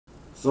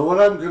So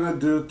what I'm going to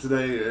do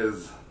today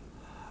is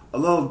a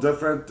little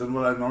different than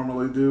what I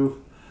normally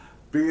do.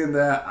 Being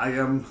that I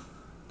am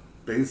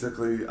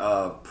basically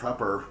a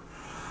prepper,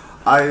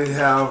 I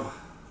have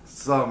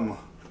some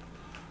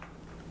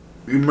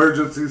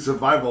emergency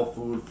survival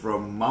food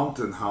from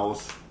Mountain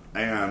House,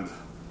 and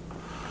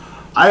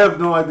I have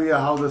no idea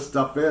how this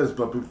stuff is,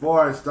 but before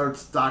I start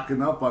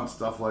stocking up on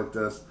stuff like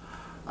this,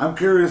 I'm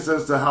curious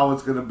as to how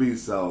it's going to be,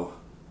 so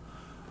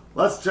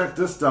let's check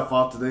this stuff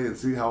out today and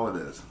see how it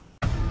is.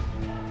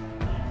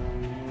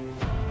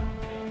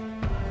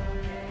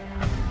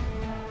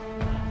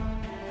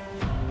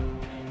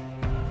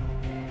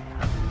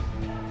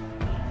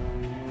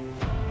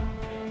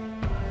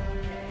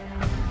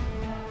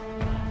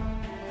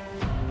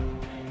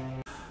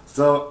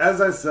 So, as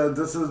I said,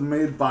 this is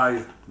made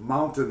by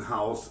Mountain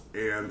House,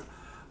 and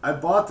I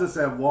bought this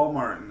at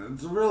Walmart, and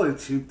it's really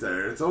cheap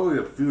there. It's only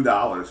a few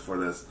dollars for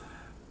this.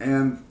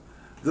 And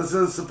this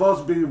is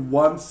supposed to be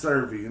one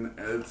serving.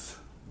 It's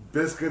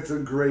biscuits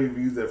and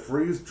gravy that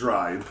freeze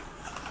dried.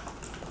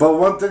 But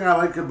one thing I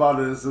like about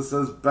it is this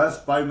says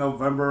best by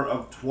November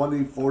of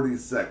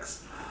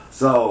 2046.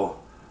 So,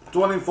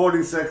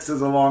 2046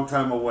 is a long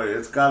time away.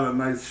 It's got a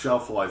nice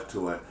shelf life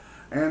to it.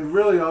 And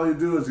really all you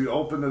do is you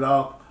open it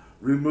up,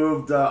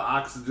 remove the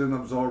oxygen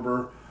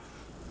absorber,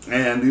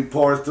 and you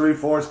pour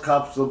 3/4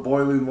 cups of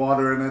boiling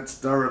water in it,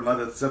 stir and let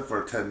it sit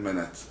for 10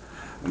 minutes.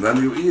 And then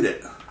you eat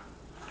it.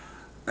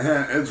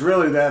 And it's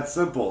really that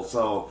simple.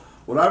 So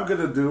what I'm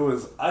going to do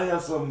is I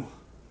have some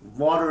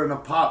water in a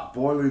pot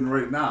boiling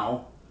right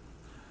now,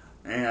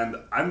 and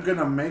I'm going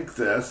to make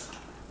this.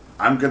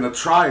 I'm going to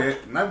try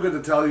it, and I'm going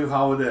to tell you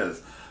how it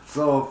is.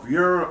 So if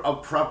you're a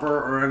prepper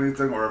or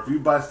anything, or if you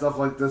buy stuff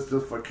like this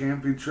just for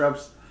camping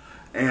trips,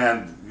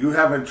 and you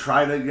haven't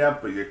tried it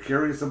yet, but you're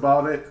curious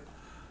about it,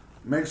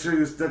 make sure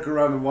you stick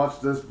around and watch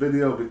this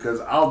video, because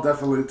I'll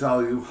definitely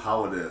tell you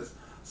how it is.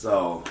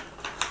 So,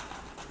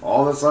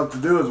 all that's left to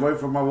do is wait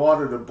for my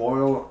water to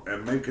boil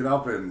and make it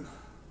up and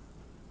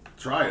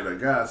try it, I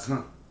guess.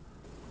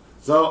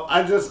 So,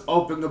 I just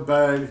opened the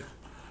bag,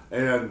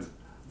 and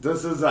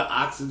this is an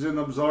oxygen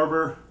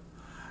absorber.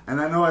 And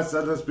I know I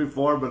said this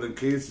before, but in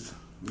case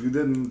you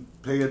didn't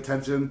pay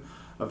attention,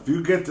 if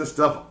you get this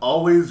stuff,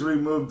 always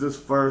remove this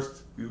first.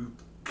 You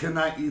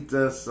cannot eat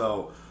this,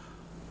 so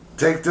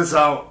take this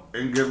out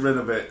and get rid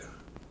of it.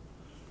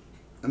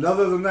 And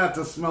other than that,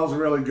 this smells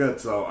really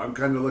good, so I'm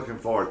kind of looking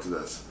forward to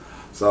this.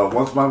 So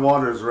once my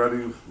water is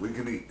ready, we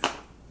can eat.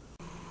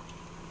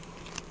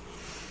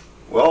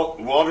 Well,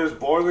 water's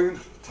boiling.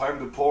 Time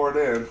to pour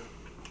it in.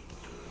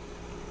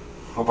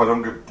 Hope I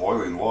don't get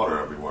boiling water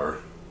everywhere.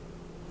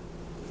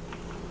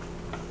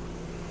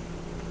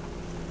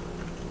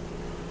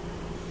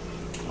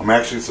 I'm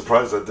actually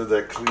surprised I did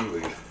that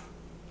cleanly.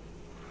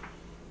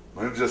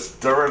 Let me just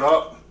stir it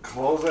up,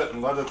 close it,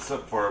 and let it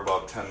sit for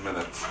about 10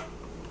 minutes.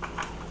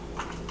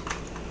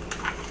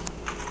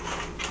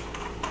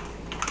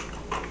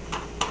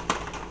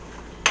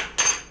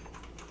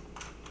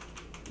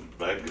 The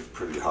bag is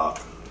pretty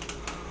hot.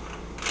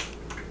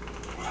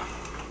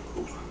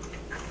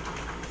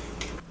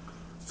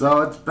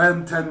 So it's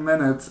been 10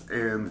 minutes,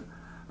 and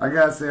I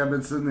gotta say, I've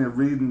been sitting there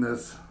reading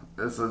this.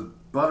 This is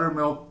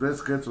buttermilk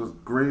biscuits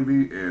with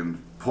gravy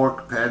and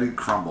pork patty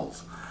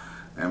crumbles.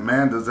 And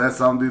man, does that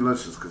sound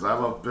delicious, because I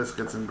love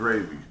biscuits and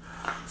gravy.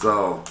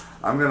 So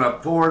I'm going to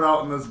pour it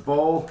out in this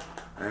bowl,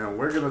 and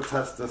we're going to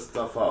test this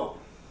stuff out.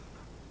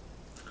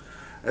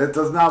 It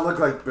does not look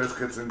like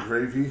biscuits and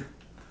gravy.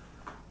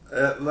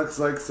 It looks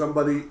like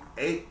somebody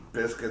ate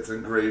biscuits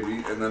and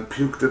gravy and then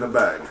puked in a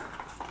bag.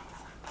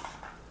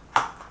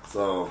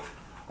 So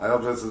I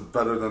hope this is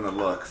better than it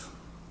looks.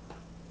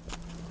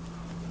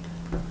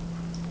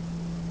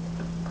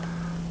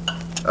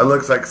 It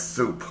looks like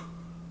soup.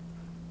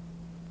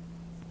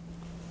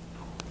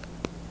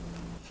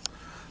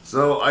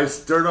 So I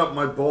stirred up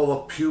my bowl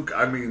of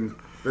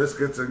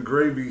biscuits and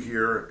gravy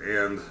here,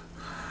 and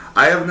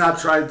I have not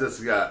tried this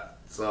yet.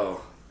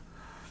 So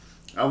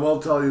I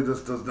will tell you,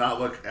 this does not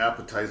look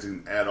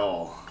appetizing at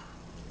all.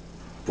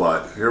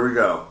 But here we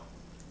go.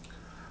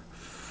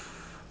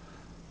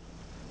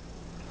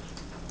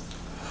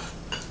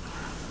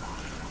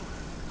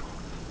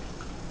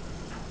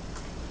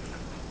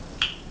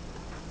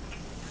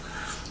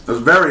 It's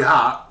very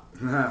hot.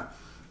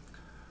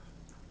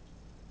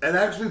 It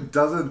actually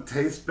doesn't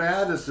taste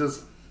bad. It's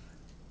just,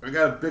 I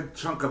got a big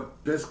chunk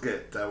of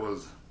biscuit that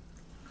was,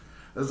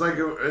 it's like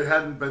it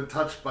hadn't been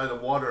touched by the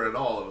water at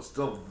all. It was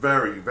still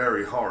very,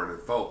 very hard.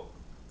 It felt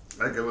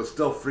like it was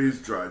still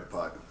freeze-dried,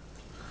 but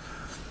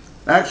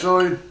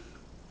actually,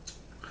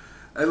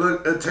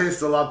 it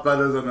tastes a lot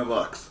better than it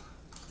looks.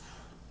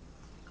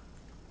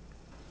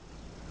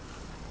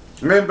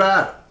 It ain't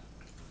bad.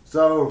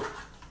 So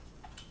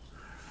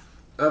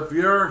if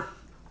you're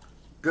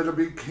going to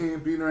be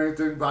camping or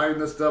anything, buying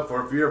this stuff,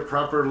 or if you're a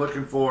prepper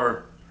looking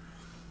for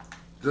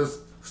just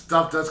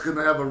stuff that's going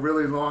to have a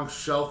really long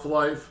shelf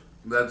life,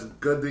 that's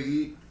good to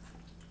eat,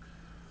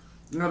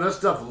 you know, this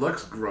stuff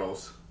looks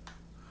gross.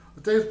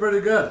 It tastes pretty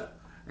good,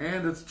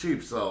 and it's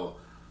cheap, so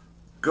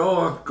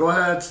go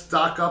ahead,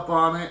 stock up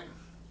on it.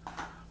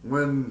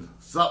 When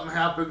something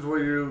happens where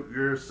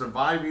you're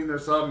surviving or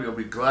something, you'll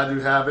be glad you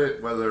have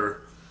it,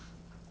 whether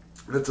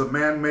it's a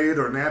man-made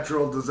or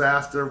natural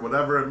disaster,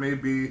 whatever it may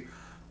be.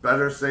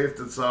 Better safe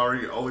than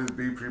sorry. Always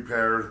be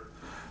prepared.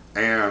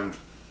 And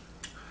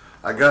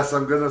I guess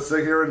I'm going to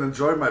sit here and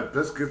enjoy my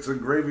biscuits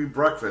and gravy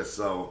breakfast.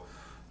 So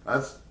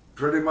that's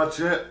pretty much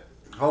it.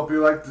 Hope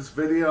you liked this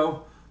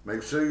video.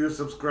 Make sure you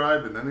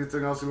subscribe, and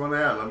anything else you want to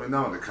add, let me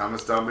know in the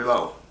comments down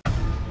below.